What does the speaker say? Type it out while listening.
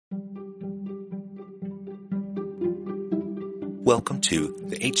Welcome to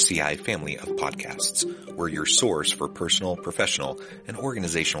the HCI family of podcasts. We're your source for personal, professional, and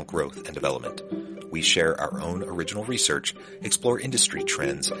organizational growth and development. We share our own original research, explore industry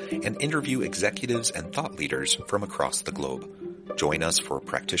trends, and interview executives and thought leaders from across the globe. Join us for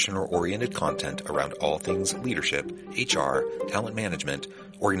practitioner-oriented content around all things leadership, HR, talent management,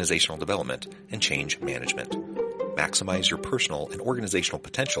 organizational development, and change management. Maximize your personal and organizational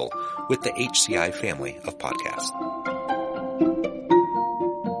potential with the HCI family of podcasts.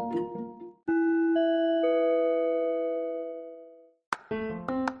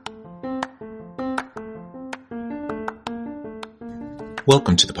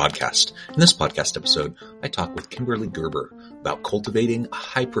 Welcome to the podcast. In this podcast episode, I talk with Kimberly Gerber about cultivating a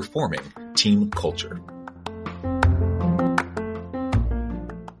high-performing team culture.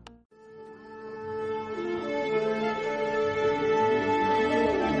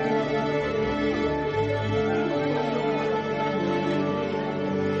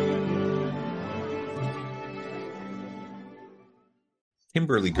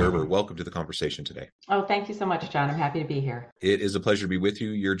 Kimberly Gerber, welcome to the conversation today. Oh, thank you so much, John. I'm happy to be here. It is a pleasure to be with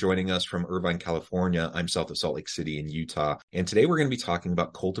you. You're joining us from Irvine, California. I'm south of Salt Lake City in Utah. And today we're going to be talking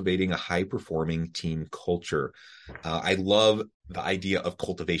about cultivating a high-performing team culture. I love the idea of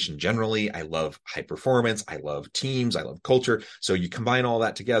cultivation generally. I love high performance. I love teams. I love culture. So you combine all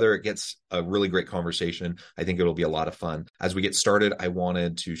that together, it gets a really great conversation. I think it'll be a lot of fun. As we get started, I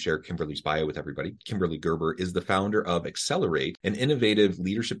wanted to share Kimberly's bio with everybody. Kimberly Gerber is the founder of Accelerate, an innovative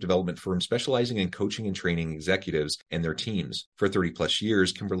leadership development firm specializing in coaching and training executives and their teams. For 30 plus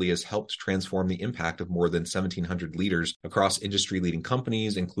years, Kimberly has helped transform the impact of more than 1,700 leaders across industry-leading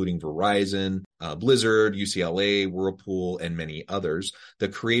companies, including Verizon, Blizzard, UCLA, Whirlpool, and many others. The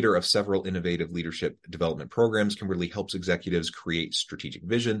creator of several innovative leadership development programs, Kimberly helps executives create strategic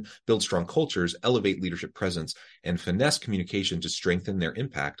vision, build strong cultures, elevate leadership presence, and finesse communication to strengthen their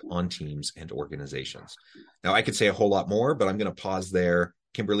impact on teams and organizations. Now, I could say a whole lot more, but I'm going to pause there.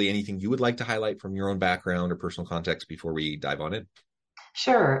 Kimberly, anything you would like to highlight from your own background or personal context before we dive on in?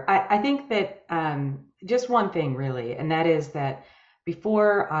 Sure. I think that just one thing really, and that is that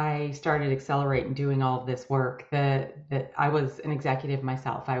before I started Accelerate and doing all of this work, that I was an executive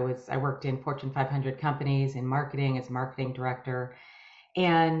myself. I worked in Fortune 500 companies in marketing as marketing director.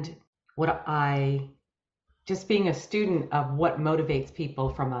 And just being a student of what motivates people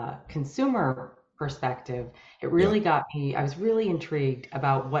from a consumer perspective, it really got me. I was really intrigued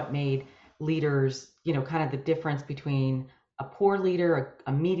about what made leaders, kind of the difference between a poor leader,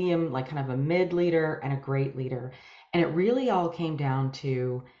 a medium, like kind of a mid leader, and a great leader. And it really all came down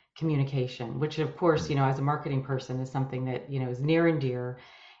to communication, which of course, as a marketing person is something that, is near and dear.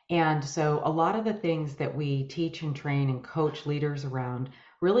 And so a lot of the things that we teach and train and coach leaders around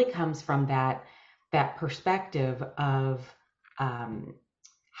really comes from that perspective of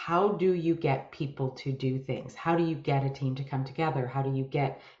how do you get people to do things? How do you get a team to come together? How do you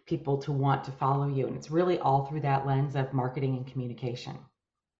get people to want to follow you? And it's really all through that lens of marketing and communication.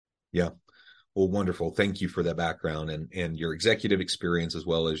 Yeah. Well, wonderful. Thank you for that background and your executive experience as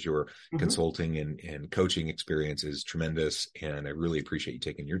well as your consulting and coaching experience is tremendous. And I really appreciate you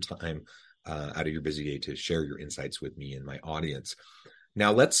taking your time out of your busy day to share your insights with me and my audience.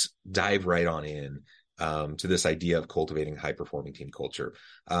 Now, let's dive right on in to this idea of cultivating high-performing team culture.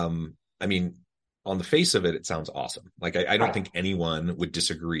 I mean, on the face of it, it sounds awesome. Like, I don't think anyone would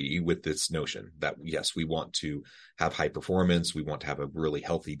disagree with this notion that, yes, we want to have high performance. We want to have a really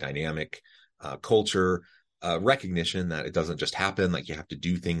healthy, dynamic culture, recognition that it doesn't just happen. Like, you have to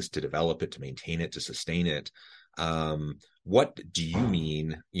do things to develop it, to maintain it, to sustain it. What do you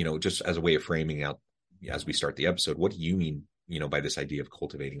mean, just as a way of framing out as we start the episode, what do you mean, by this idea of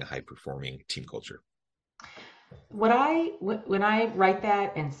cultivating a high-performing team culture? When I write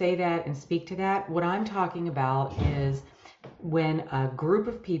that and say that and speak to that, what I'm talking about is when a group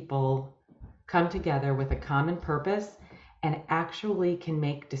of people come together with a common purpose and actually can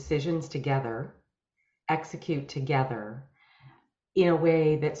make decisions together, execute together in a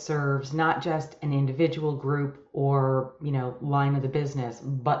way that serves not just an individual group or, line of the business,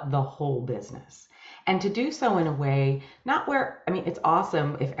 but the whole business. And to do so in a way, not where, it's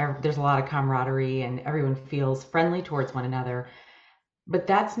awesome if there's a lot of camaraderie and everyone feels friendly towards one another, but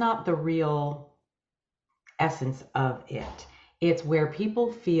that's not the real essence of it. It's where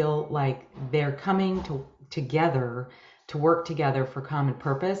people feel like they're coming together to work together for common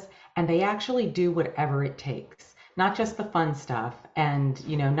purpose, and they actually do whatever it takes. Not just the fun stuff and,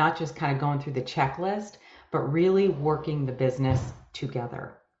 not just kind of going through the checklist, but really working the business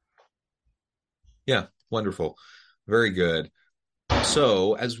together. Yeah, wonderful. Very good.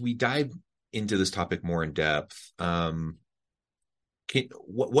 So as we dive into this topic more in depth,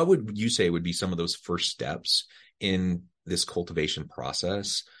 What would you say would be some of those first steps in this cultivation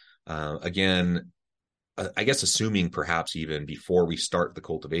process? Again, I guess assuming perhaps even before we start the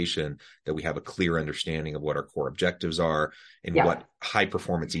cultivation that we have a clear understanding of what our core objectives are and Yeah. what high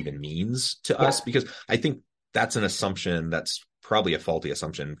performance even means to us, Yeah. because I think that's an assumption that's probably a faulty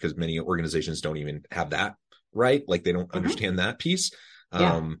assumption because many organizations don't even have that right. Like they don't Hmm. understand that piece.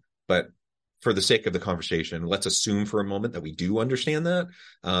 Yeah. But for the sake of the conversation, let's assume for a moment that we do understand that.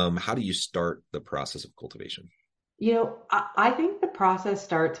 How do you start the process of cultivation? I think the process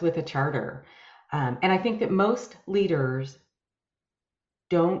starts with a charter. And I think that most leaders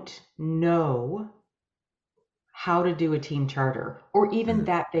don't know how to do a team charter or even Mm,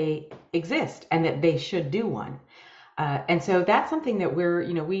 that they exist and that they should do one. And so that's something that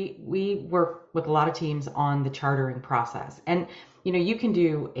we work with a lot of teams on the chartering process. And, you can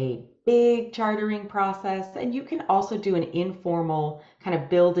do a big chartering process and you can also do an informal kind of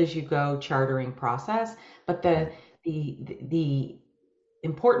build as you go chartering process. But mm, the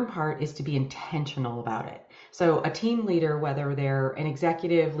important part is to be intentional about it. So a team leader, whether they're an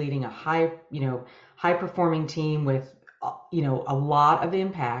executive leading a high performing team with, a lot of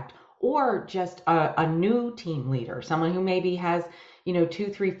impact, or just a new team leader, someone who maybe has, two,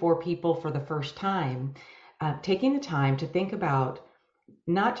 three, four people for the first time, taking the time to think about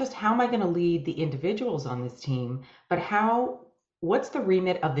not just how am I going to lead the individuals on this team, but what's the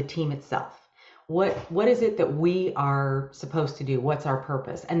remit of the team itself? What is it that we are supposed to do? What's our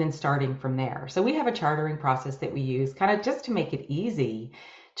purpose? And then starting from there. So we have a chartering process that we use kind of just to make it easy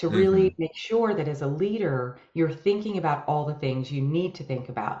to really mhm, make sure that as a leader, you're thinking about all the things you need to think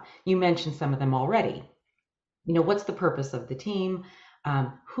about. You mentioned some of them already. What's the purpose of the team?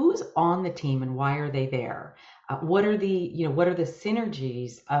 Who's on the team and why are they there? What are the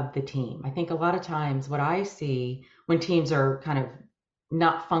synergies of the team? I think a lot of times what I see when teams are kind of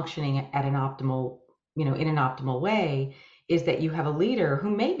not functioning at an optimal, in an optimal way, is that you have a leader who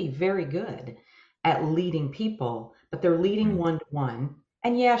may be very good at leading people, but they're leading mm, one to one.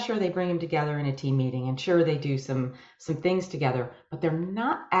 And yeah, sure, they bring them together in a team meeting, and sure, they do some things together, but they're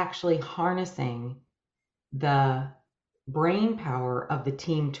not actually harnessing the brain power of the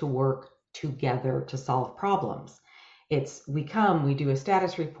team to work together to solve problems. We do a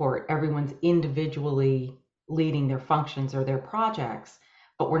status report, everyone's individually leading their functions or their projects,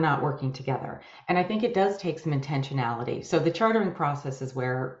 but we're not working together. And I think it does take some intentionality. So the chartering process is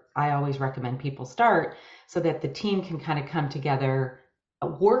where I always recommend people start so that the team can kind of come together,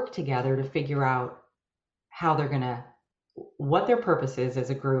 work together to figure out how they're going to what their purpose is as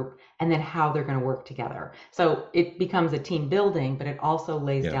a group, and then how they're going to work together. So it becomes a team building, but it also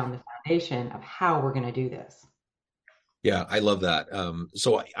lays yeah. down the foundation of how we're going to do this. Yeah, I love that.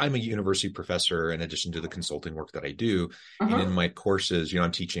 I'm a university professor in addition to the consulting work that I do. And in Hmm. my courses,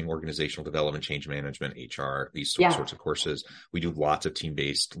 I'm teaching organizational development, change management, HR, these Yeah. sorts of courses. We do lots of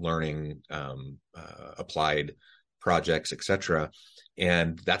team-based learning, applied projects, etc.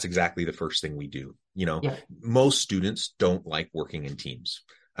 And that's exactly the first thing we do. Yep. Most students don't like working in teams.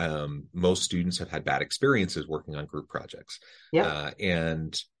 Most students have had bad experiences working on group projects. Yep.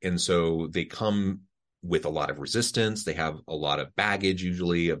 And so they come with a lot of resistance. They have a lot of baggage,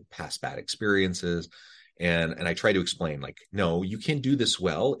 usually of past bad experiences. And I try to explain, like, no, you can do this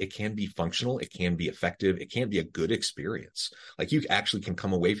well. It can be functional. It can be effective. It can be a good experience. Like you actually can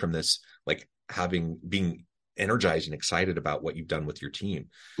come away from this, like being energized and excited about what you've done with your team.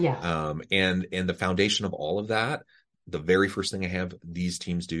 Yeah. And the foundation of all of that, the very first thing I have these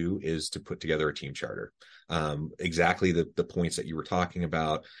teams do is to put together a team charter. Exactly the points that you were talking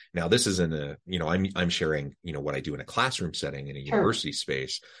about. Now, this isn't I'm sharing, what I do in a classroom setting in a Sure. university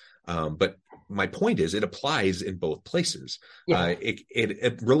space. But my point is it applies in both places. Yeah.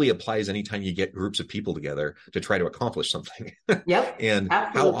 It really applies anytime you get groups of people together to try to accomplish something. Yep. And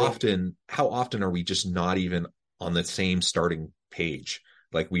Absolutely. how often are we just not even on the same starting page?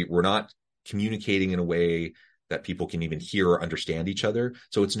 Like we're not communicating in a way that people can even hear or understand each other.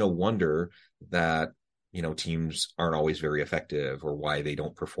 So it's no wonder that teams aren't always very effective or why they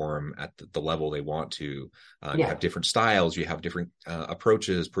don't perform at the level they want to. You Yeah. have different styles, you have different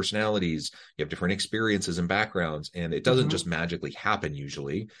approaches, personalities, you have different experiences and backgrounds, and it doesn't Hmm. just magically happen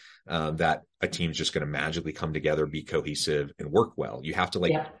usually that a team's just going to magically come together, be cohesive, and work well. You have to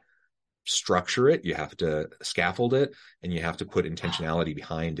Yep. structure it, you have to scaffold it, and you have to put intentionality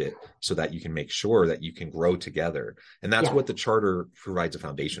behind it so that you can make sure that you can grow together. And that's Yeah. what the charter provides a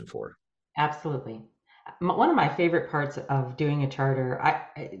foundation for. Absolutely. One of my favorite parts of doing a charter,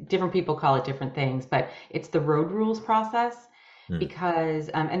 different people call it different things, but it's the road rules process. Mm. because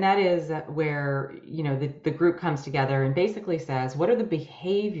and that is where the group comes together and basically says, what are the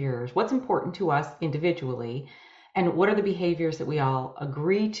behaviors, what's important to us individually, and what are the behaviors that we all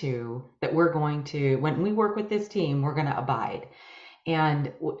agree to, that we're going to, when we work with this team, we're going to abide.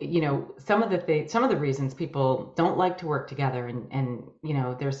 And some of the reasons people don't like to work together, and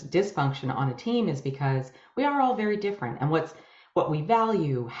there's dysfunction on a team, is because we are all very different, and what we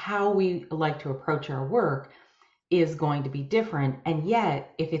value, how we like to approach our work is going to be different. And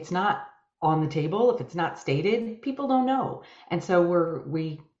yet, if it's not on the table, if it's not stated, people don't know. And so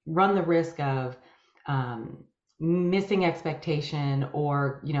we run the risk of um, missing expectation,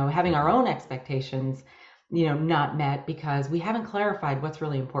 or having our Hmm. own expectations not met, because we haven't clarified what's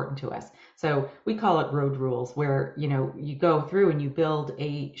really important to us. So we call it road rules, where you go through and you build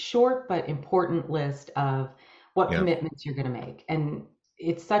a short but important list of what Yeah. commitments you're going to make. And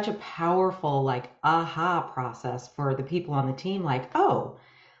it's such a powerful, like, aha process for the people on the team, like, oh,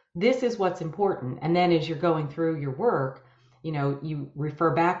 this is what's important. And then as you're going through your work, you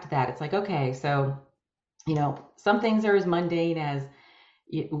refer back to that. It's like, okay, so some things are as mundane as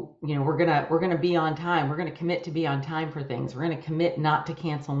we're gonna be on time. We're gonna commit to be on time for things. We're gonna commit not to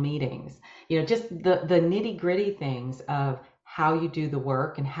cancel meetings. Just the nitty gritty things of how you do the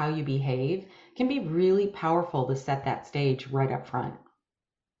work and how you behave can be really powerful to set that stage right up front.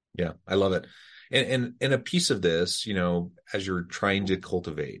 Yeah, I love it. And a piece of this, as you're trying to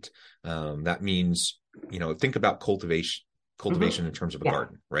cultivate, that means, think about cultivation Hmm. in terms of a Yeah.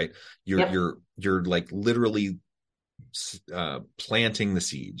 garden, right? You're Yep. you're you're like literally planting the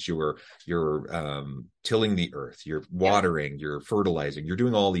seeds. You're tilling the earth. You're Yep. watering. You're fertilizing. You're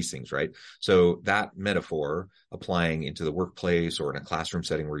doing all these things, right? So that metaphor applying into the workplace or in a classroom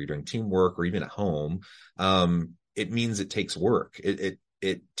setting where you're doing teamwork, or even at home, it means it takes work.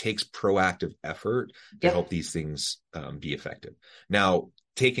 It takes proactive effort to help Yep. these things be effective. Now,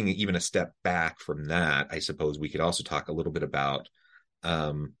 taking even a step back from that, I suppose we could also talk a little bit about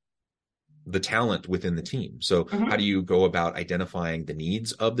um, the talent within the team. So, how do Hmm. you go about identifying the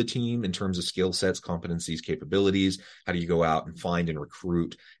needs of the team in terms of skill sets, competencies, capabilities? How do you go out and find and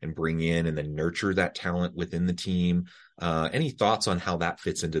recruit and bring in and then nurture that talent within the team? Any thoughts on how that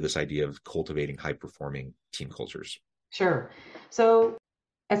fits into this idea of cultivating high performing team cultures? Sure. So,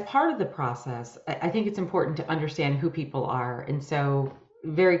 as part of the process, I think it's important to understand who people are. And so,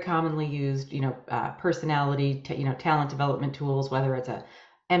 very commonly used, personality, talent development tools, whether it's a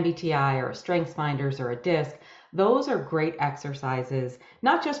MBTI or a Strengths Finders or a DISC, those are great exercises,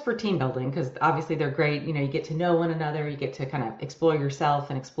 not just for team building, because obviously they're great. You get to know one another, you get to kind of explore yourself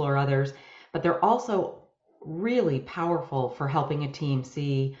and explore others, but they're also really powerful for helping a team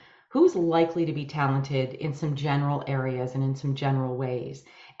see who's likely to be talented in some general areas and in some general ways.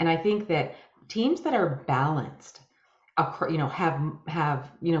 And I think that teams that are balanced,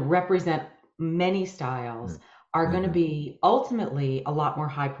 have represent many styles, are going to Mm-hmm. be ultimately a lot more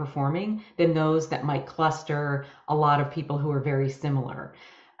high performing than those that might cluster a lot of people who are very similar.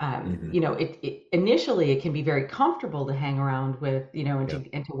 Mm-hmm. Initially it can be very comfortable to hang around with, and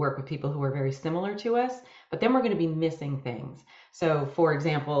Yeah. to work with people who are very similar to us, but then we're going to be missing things. So, for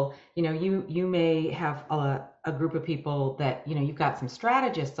example, you may have a group of people that you've got some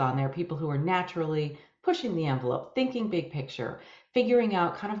strategists on there, people who are naturally pushing the envelope, thinking big picture, figuring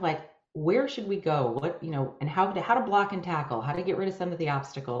out kind of like, where should we go, and how to block and tackle, how to get rid of some of the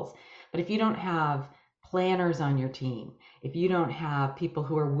obstacles. But if you don't have planners on your team, if you don't have people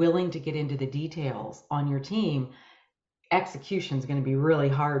who are willing to get into the details on your team, execution is going to be really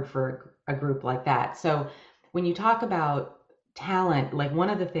hard for a group like that. So when you talk about talent, like, one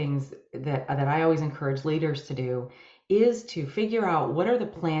of the things that I always encourage leaders to do is to figure out, what are the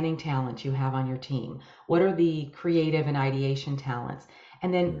planning talents you have on your team? What are the creative and ideation talents?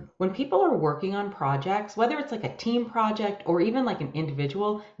 And then Mm. when people are working on projects, whether it's like a team project or even like an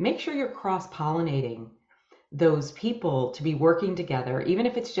individual, make sure you're cross pollinating those people to be working together, even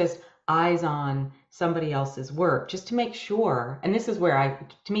if it's just eyes on somebody else's work, just to make sure. And this is where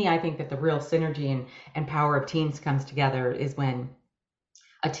to me, I think that the real synergy and power of teams comes together, is when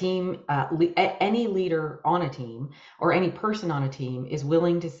a team, any leader on a team or any person on a team is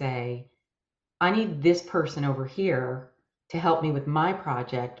willing to say, I need this person over here to help me with my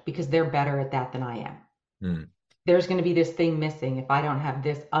project because they're better at that than I am. Mm. There's going to be this thing missing if I don't have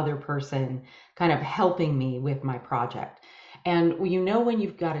this other person kind of helping me with my project. And when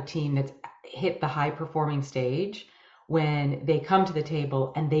you've got a team that's hit the high performing stage, when they come to the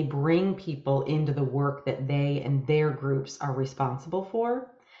table and they bring people into the work that they and their groups are responsible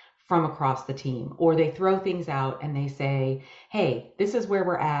for from across the team, or they throw things out and they say, hey, this is where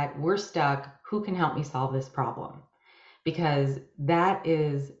we're at, we're stuck, who can help me solve this problem? because that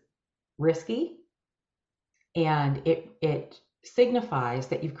is risky, and it signifies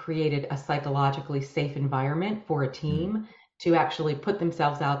that you've created a psychologically safe environment for a Mm. team to actually put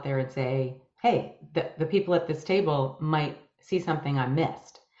themselves out there and say, hey, the people at this table might see something I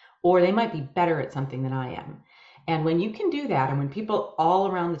missed, or they might be better at something than I am. And when you can do that, and when people all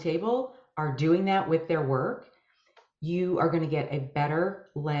around the table are doing that with their work, you are going to get a better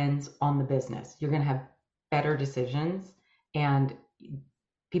lens on the business. You're going to have better decisions, and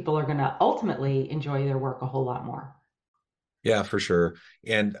people are going to ultimately enjoy their work a whole lot more. Yeah, for sure.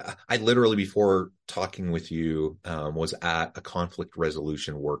 And I literally, before talking with you, was at a conflict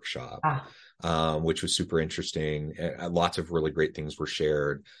resolution workshop, Ah, which was super interesting. Lots of really great things were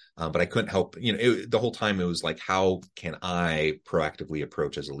shared. But I couldn't help, the whole time it was like, how can I proactively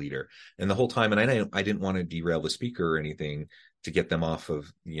approach as a leader? And the whole time, and I didn't want to derail the speaker or anything to get them off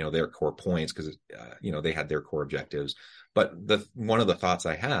of, their core points, because, they had their core objectives. But one of the thoughts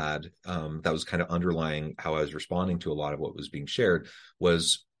I had, that was kind of underlying how I was responding to a lot of what was being shared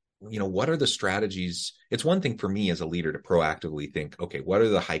was, what are the strategies? It's one thing for me as a leader to proactively think, okay, what are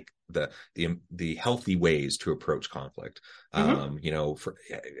the healthy ways to approach conflict? mm-hmm.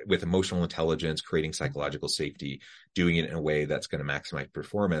 With emotional intelligence, creating psychological safety, doing it in a way that's going to maximize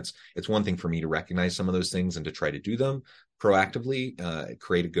performance. It's one thing for me to recognize some of those things and to try to do them proactively,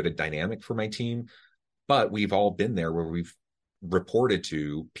 create a good dynamic for my team. But we've all been there where we've reported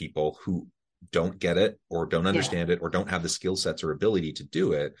to people who don't get it or don't Yeah. understand it or don't have the skill sets or ability to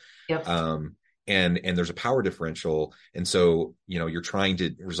do it. Yep. And there's a power differential. And so, you're trying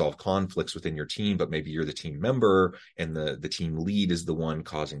to resolve conflicts within your team, but maybe you're the team member and the team lead is the one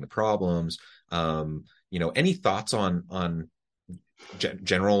causing the problems. Any thoughts on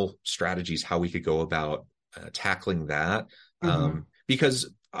general strategies, how we could go about tackling that? Mm-hmm. Because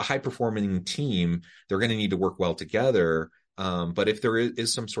a high performing team, they're going to need to work well together. But if there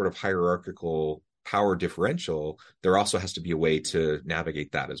is some sort of hierarchical power differential, there also has to be a way to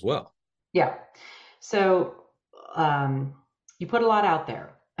navigate that as well. Yeah. So um, you put a lot out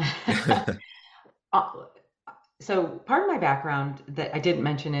there. Uh, so part of my background that I didn't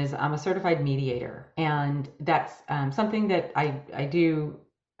mention is I'm a certified mediator, and that's something that I do.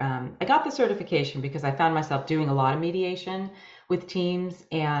 I got the certification because I found myself doing a lot of mediation with teams,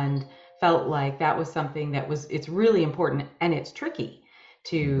 and felt like that was something that was it's really important, and it's tricky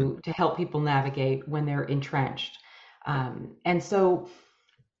Mm-hmm. to help people navigate when they're entrenched. And so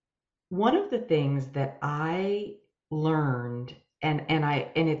one of the things that I learned, and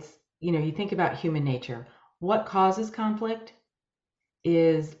it's, you think about human nature. What causes conflict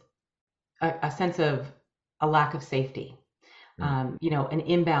is a sense of a lack of safety. An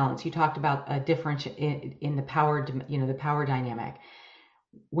imbalance. You talked about a difference in the power, the power dynamic.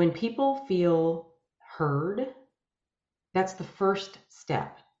 When people feel heard, that's the first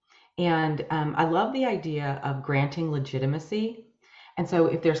step. And I love the idea of granting legitimacy. And so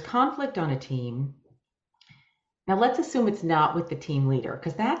if there's conflict on a team, now let's assume it's not with the team leader,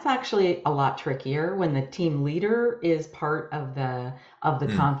 because that's actually a lot trickier when the team leader is part of the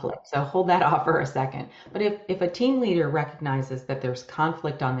Mm. conflict. So hold that off for a second. But if a team leader recognizes that there's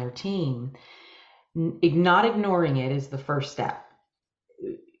conflict on their team, not ignoring it is the first step.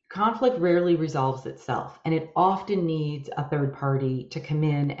 Conflict rarely resolves itself, and it often needs a third party to come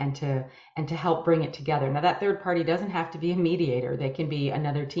in and to help bring it together. Now that third party doesn't have to be a mediator. They can be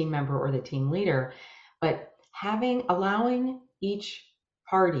another team member or the team leader, but allowing each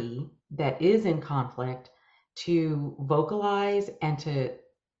party that is in conflict to vocalize and to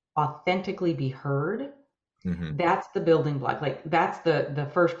authentically be heard, Mm-hmm. that's the building block. Like that's the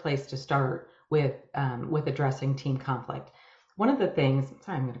first place to start with addressing team conflict. One of the things,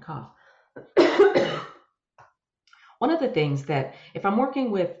 sorry, I'm going to cough. One of the things that if I'm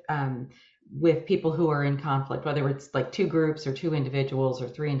working with people who are in conflict, whether it's like two groups or two individuals or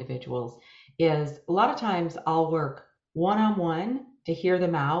three individuals, is a lot of times I'll work one on one to hear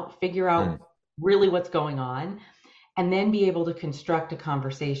them out, figure Mm. out really what's going on, and then be able to construct a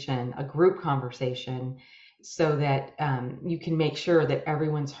conversation, a group conversation, so that you can make sure that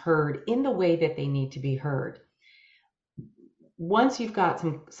everyone's heard in the way that they need to be heard. Once you've got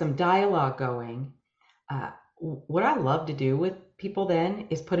some dialogue going, what I love to do with people then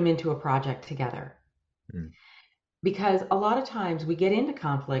is put them into a project together. Mm. Because a lot of times we get into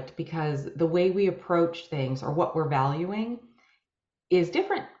conflict because the way we approach things or what we're valuing is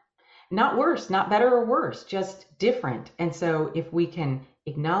different. Not worse, not better or worse, just different. And so if we can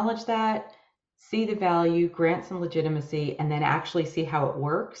acknowledge that, see the value, grant some legitimacy, and then actually see how it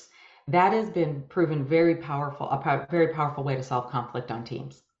works, that has been proven very powerful, a very powerful way to solve conflict on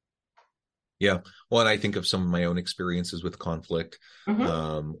teams. Yeah. Well, and I think of some of my own experiences with conflict,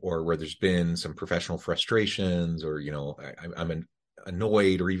 Hmm. or where there's been some professional frustrations, or, I'm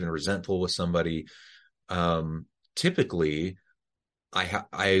annoyed or even resentful with somebody. Typically,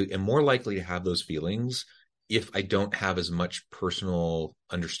 I am more likely to have those feelings if I don't have as much personal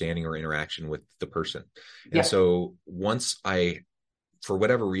understanding or interaction with the person. And Yep. so once for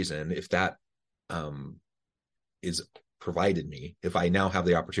whatever reason, if that um, is provided me, if I now have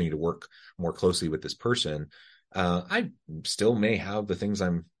the opportunity to work more closely with this person, I still may have the things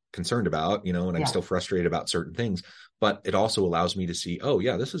I'm concerned about, and I'm Yeah. still frustrated about certain things, but it also allows me to see, oh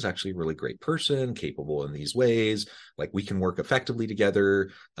yeah, this is actually a really great person, capable in these ways. Like we can work effectively together,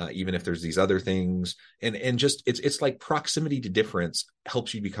 even if there's these other things. And just it's like proximity to difference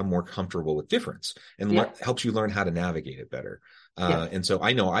helps you become more comfortable with difference and Yep. helps you learn how to navigate it better. Yep. And so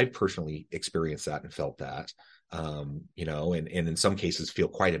I know I've personally experienced that and felt that, and in some cases feel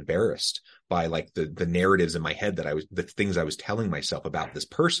quite embarrassed by like the narratives in my head the things I was telling myself about this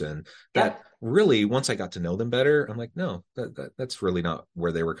person, that Yep. really, once I got to know them better, I'm like, no, that's really not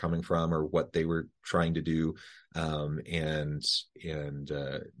where they were coming from or what they were trying to do. And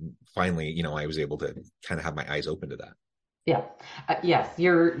finally, I was able to kind of have my eyes open to that. Yeah. Yes,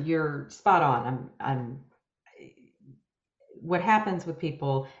 you're spot on. I'm what happens with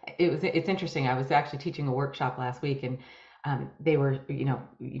people, it's interesting. I was actually teaching a workshop last week, and they were,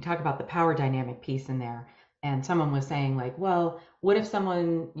 you talk about the power dynamic piece in there, and someone was saying like, well, what if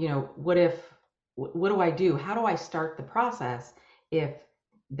someone, what do I do, how do I start the process if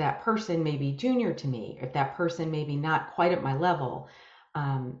that person may be junior to me, if that person may be not quite at my level,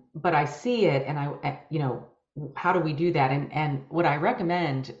 but I see it, and how do we do that? And what I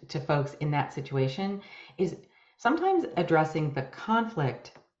recommend to folks in that situation is sometimes addressing the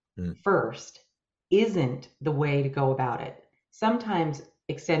conflict Mm, first isn't the way to go about it. Sometimes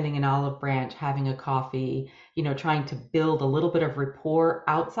extending an olive branch, having a coffee, trying to build a little bit of rapport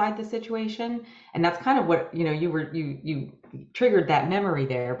outside the situation. And that's kind of what, you triggered that memory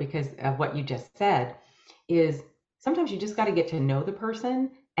there because of what you just said, is sometimes you just got to get to know the person,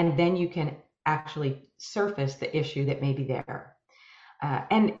 and then you can actually surface the issue that may be there.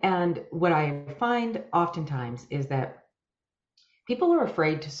 And what I find oftentimes is that people are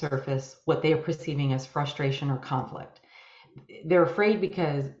afraid to surface what they are perceiving as frustration or conflict. They're afraid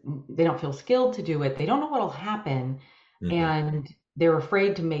because they don't feel skilled to do it. They don't know what will happen, mhm. and they're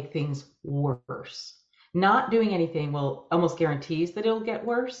afraid to make things worse. Not doing anything will almost guarantees that it'll get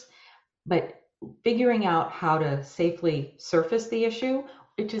worse, but figuring out how to safely surface the issue,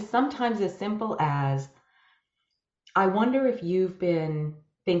 which is sometimes as simple as, I wonder if you've been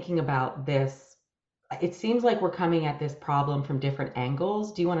thinking about this. It seems like we're coming at this problem from different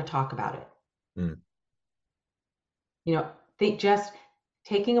angles. Do you want to talk about it? Mm. You know, think just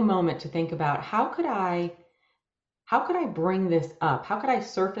taking a moment to think about how could I bring this up? How could I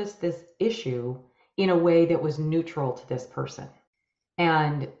surface this issue in a way that was neutral to this person?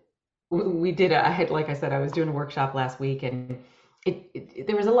 And we did I had, like I said, I was doing a workshop last week, and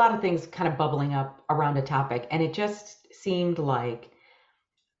there was a lot of things kind of bubbling up around a topic, and it just seemed like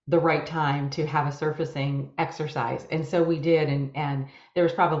the right time to have a surfacing exercise. And so we did, and there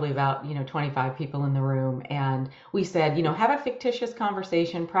was probably about, 25 people in the room, and we said, have a fictitious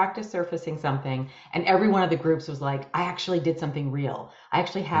conversation, practice surfacing something. And every one of the groups was like, I actually did something real. I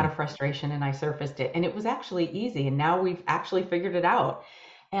actually had a Mm. frustration and I surfaced it. And it was actually easy. And now we've actually figured it out.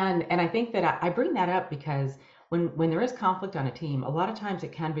 And I think that I bring that up because when there is conflict on a team, a lot of times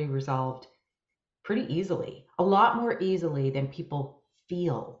it can be resolved pretty easily, a lot more easily than people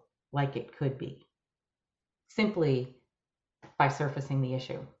feel like it could be, simply by surfacing the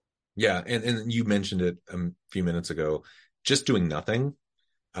issue. Yeah, and you mentioned it a few minutes ago. Just doing nothing,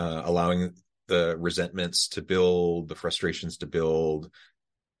 allowing the resentments to build, the frustrations to build,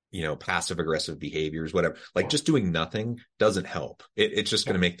 passive aggressive behaviors, whatever. Like Yeah. just doing nothing doesn't help. It's just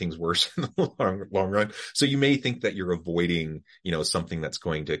going Yeah. to make things worse in the long run. So you may think that you're avoiding, something that's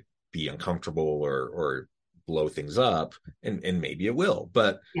going to be uncomfortable or blow things up, and maybe it will,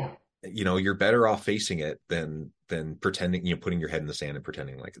 but Yeah. you're better off facing it than pretending, putting your head in the sand and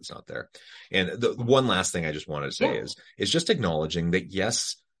pretending like it's not there. And the one last thing I just wanted to say Yeah. is just acknowledging that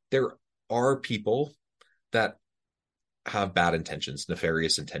yes, there are people that have bad intentions,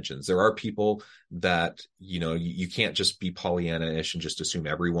 nefarious intentions. There are people that, you can't just be Pollyanna-ish and just assume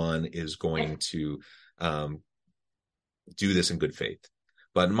everyone is Yeah. going to um, do this in good faith.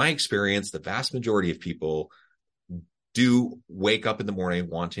 But in my experience, the vast majority of people do wake up in the morning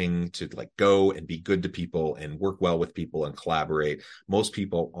wanting to like go and be good to people and work well with people and collaborate. Most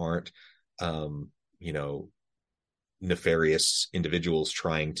people aren't, um, you know, nefarious individuals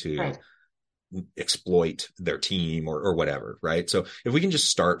trying to Right. exploit their team or whatever, right? So if we can just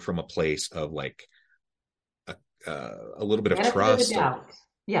start from a place of like a little bit of Benefit of the trust, doubt.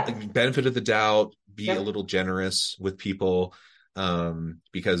 Yes. benefit of the doubt, be a Yep. little generous with people,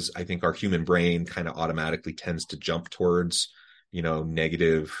 because I think our human brain kind of automatically tends to jump towards,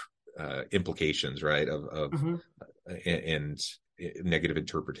 negative implications, right? Hmm. And negative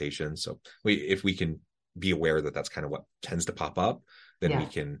interpretations. So if we can be aware that that's kind of what tends to pop up, then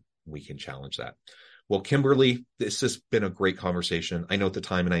Yes. we can challenge that. Well, Kimberly, this has been a great conversation. I know at the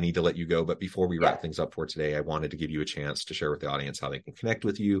time and I need to let you go, but before we wrap Yep. things up for today, I wanted to give you a chance to share with the audience how they can connect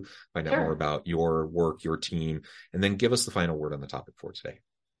with you, find out more Sure. about your work, your team, and then give us the final word on the topic for today.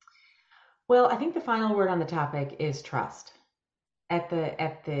 Well, I think the final word on the topic is trust. At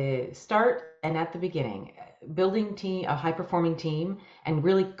the start and at the beginning, building a high performing team and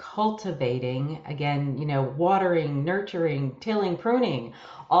really cultivating, again, watering, nurturing, tilling, pruning,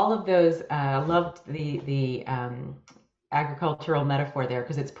 all of those. Loved the agricultural metaphor there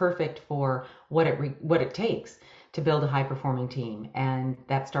because it's perfect for what it takes to build a high performing team, and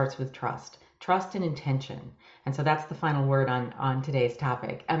that starts with trust and intention. And so that's the final word on today's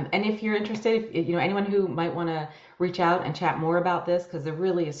topic. And if you're interested, if anyone who might want to reach out and chat more about this, because there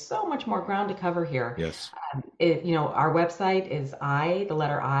really is so much more ground to cover here. Yes. Our website is the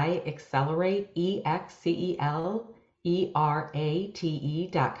letter I, Accelerate,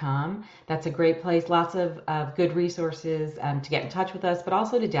 EXCELERATE.com. That's a great place. Lots of good resources to get in touch with us, but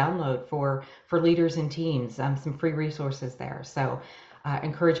also to download for leaders and teams, some free resources there. So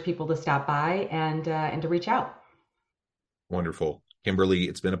encourage people to stop by and to reach out. Wonderful. Kimberly,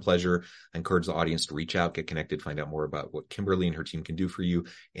 it's been a pleasure. I encourage the audience to reach out, get connected, find out more about what Kimberly and her team can do for you.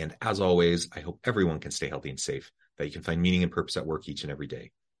 And as always, I hope everyone can stay healthy and safe, that you can find meaning and purpose at work each and every day.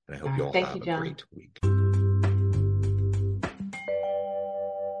 And I hope you all Thank have you, a John. great week.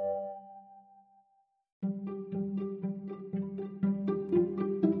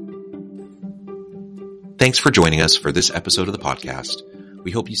 Thanks for joining us for this episode of the podcast.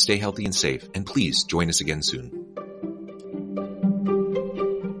 We hope you stay healthy and safe, and please join us again soon.